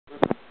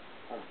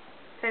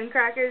10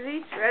 crackers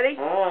each. Ready?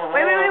 Oh,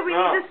 wait, we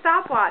no. need a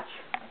stopwatch.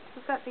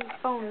 What's that thing?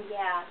 Phone.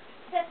 Yeah.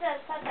 Set that.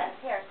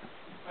 Here.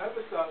 I have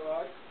a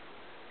stopwatch.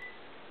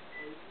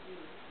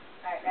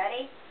 Alright,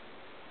 ready?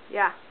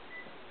 Yeah.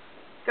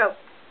 Go.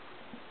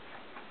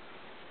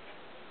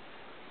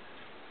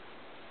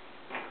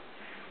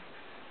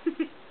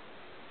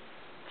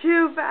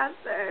 Chew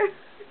faster.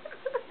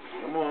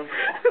 Come on.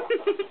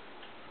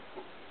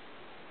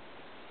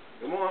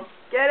 Come on.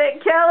 Get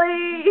it,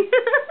 Kelly.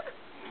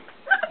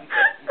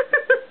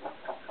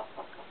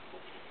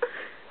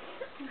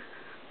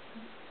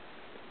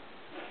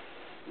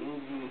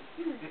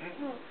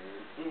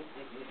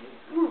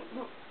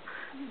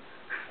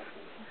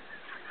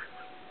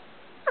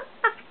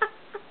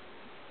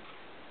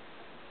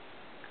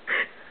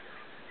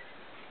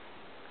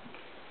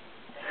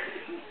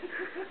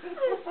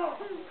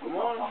 Come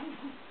on.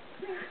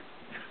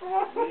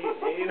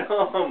 Eat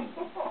them.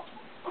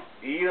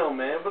 Eat them,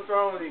 man. What's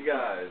wrong with you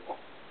guys?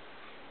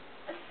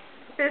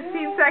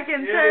 15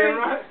 seconds. Yeah, hurry. you're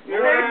right.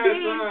 You're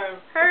right.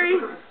 13. Hurry.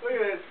 Look at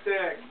that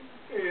stack.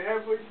 Hey,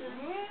 halfway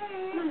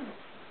through.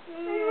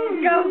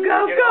 Go.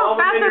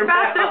 Faster.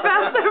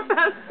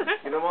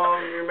 Get them all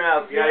in your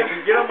mouth. You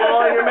get them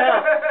all in your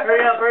mouth.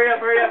 Hurry up. You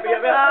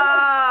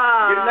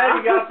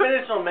gotta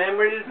finish them, man.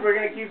 We're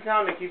gonna keep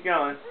coming. Keep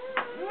going.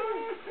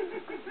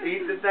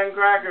 Eat the 10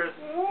 crackers.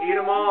 Eat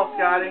them all,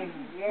 Scotty.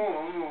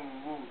 Come on.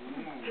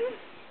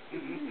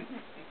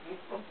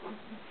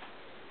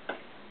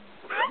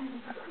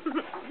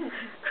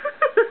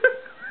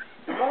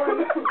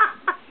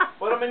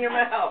 Put them in your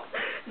mouth.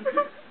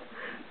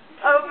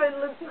 Open.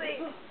 Let's see.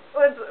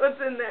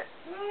 What's in there?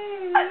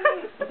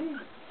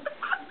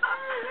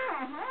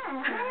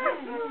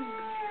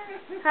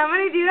 How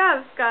many do you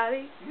have,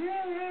 Scotty?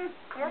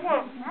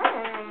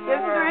 Just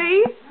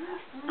 3?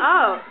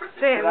 Oh,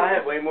 family. I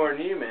have way more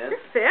than you, man. Your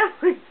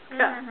family,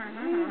 Scott.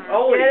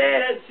 Holy Get it?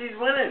 shit, she's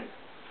winning.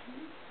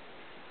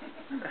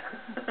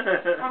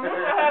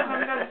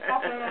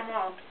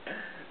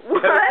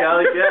 What? Go,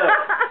 Kelly, go.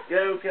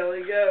 Go,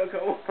 Kelly, go.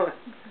 Come on. You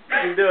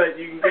can do it.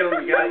 You can get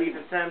them. You gotta eat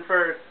the 10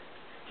 first.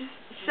 Just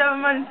shove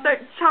them and start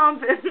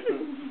chomping.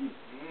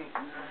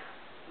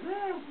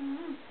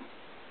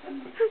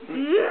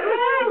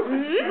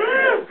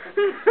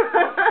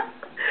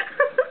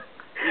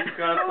 He's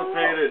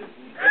constipated.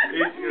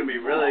 He's gonna be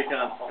really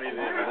constipated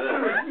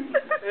after this.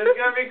 It's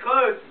gonna be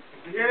close.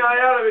 You're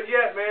not out of it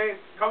yet, man.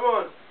 Come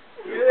on.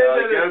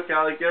 Go,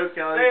 Kelly, go,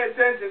 Kelly. Pay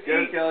attention. Go,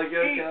 Eat. Kelly,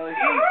 go, Eat. Kelly.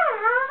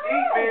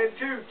 Eat, man.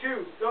 Chew.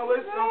 Don't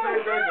listen. Don't pay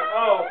attention.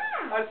 Oh,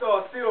 I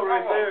saw a seal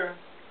right there.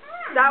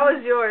 That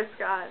was yours,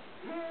 Scott.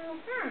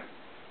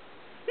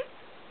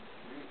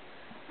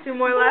 2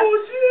 more left.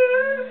 Oh,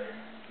 shit.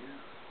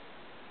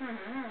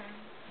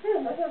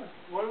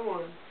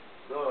 1-1.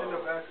 In the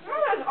back.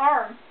 His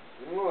arm.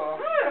 You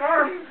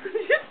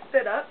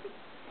spit up.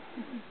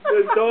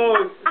 The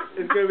dog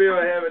is going to be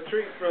able to have a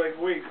treat for like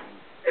weeks.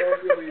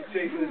 Dog's going to be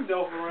chasing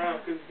himself around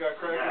because he's got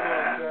crackers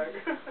on his back.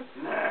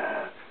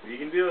 You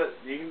can do it.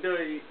 You can do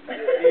it. Eat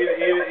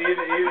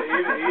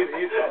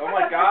it. Oh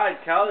my God,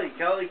 Kelly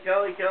got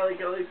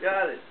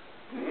it.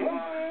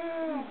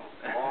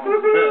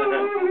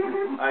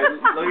 Alright,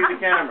 look at the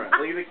camera.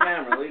 Look at the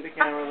camera. Look at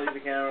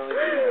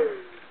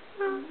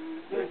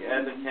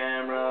the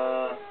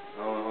camera.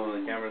 Oh,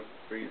 the camera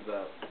freezes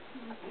up.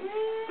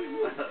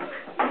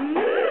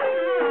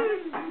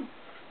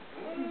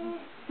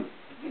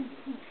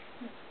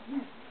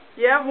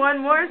 You have 1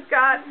 more,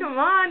 Scott. Come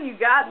on, you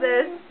got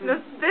this.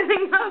 No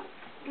spitting up.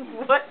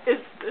 What is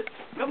this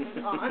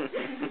going on?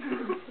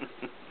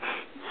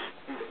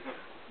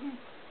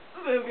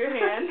 Move your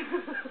hand.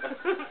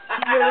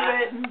 Move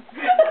it.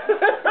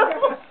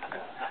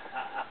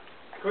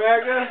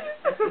 Cracker.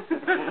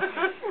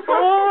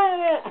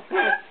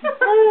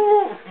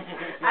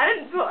 I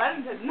didn't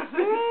touch nothing.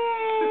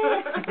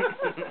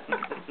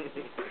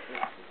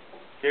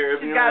 Here,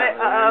 open You your got mouth. it.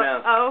 Open your mouth.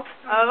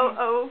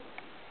 Oh.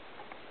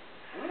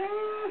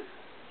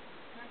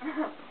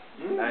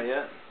 Not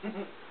yet.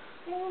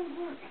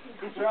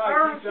 Keep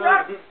trying.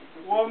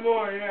 1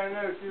 more. Yeah, I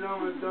know. She's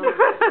almost done.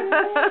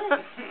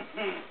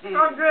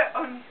 Don't do it.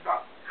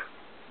 Stop.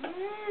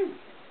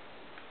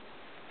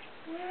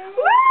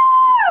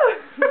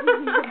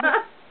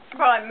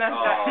 Probably messed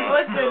up.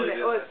 What's in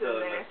there?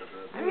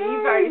 I mean,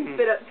 you've already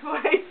spit up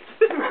twice.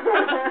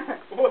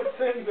 What's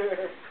in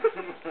there?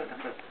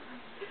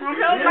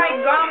 Because my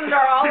gums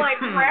are all like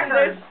crackers.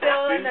 There's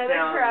still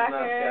another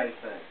cracker.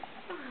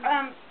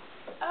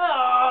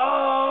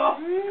 Oh.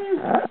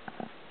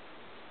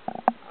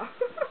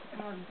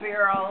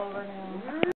 Beer all over me.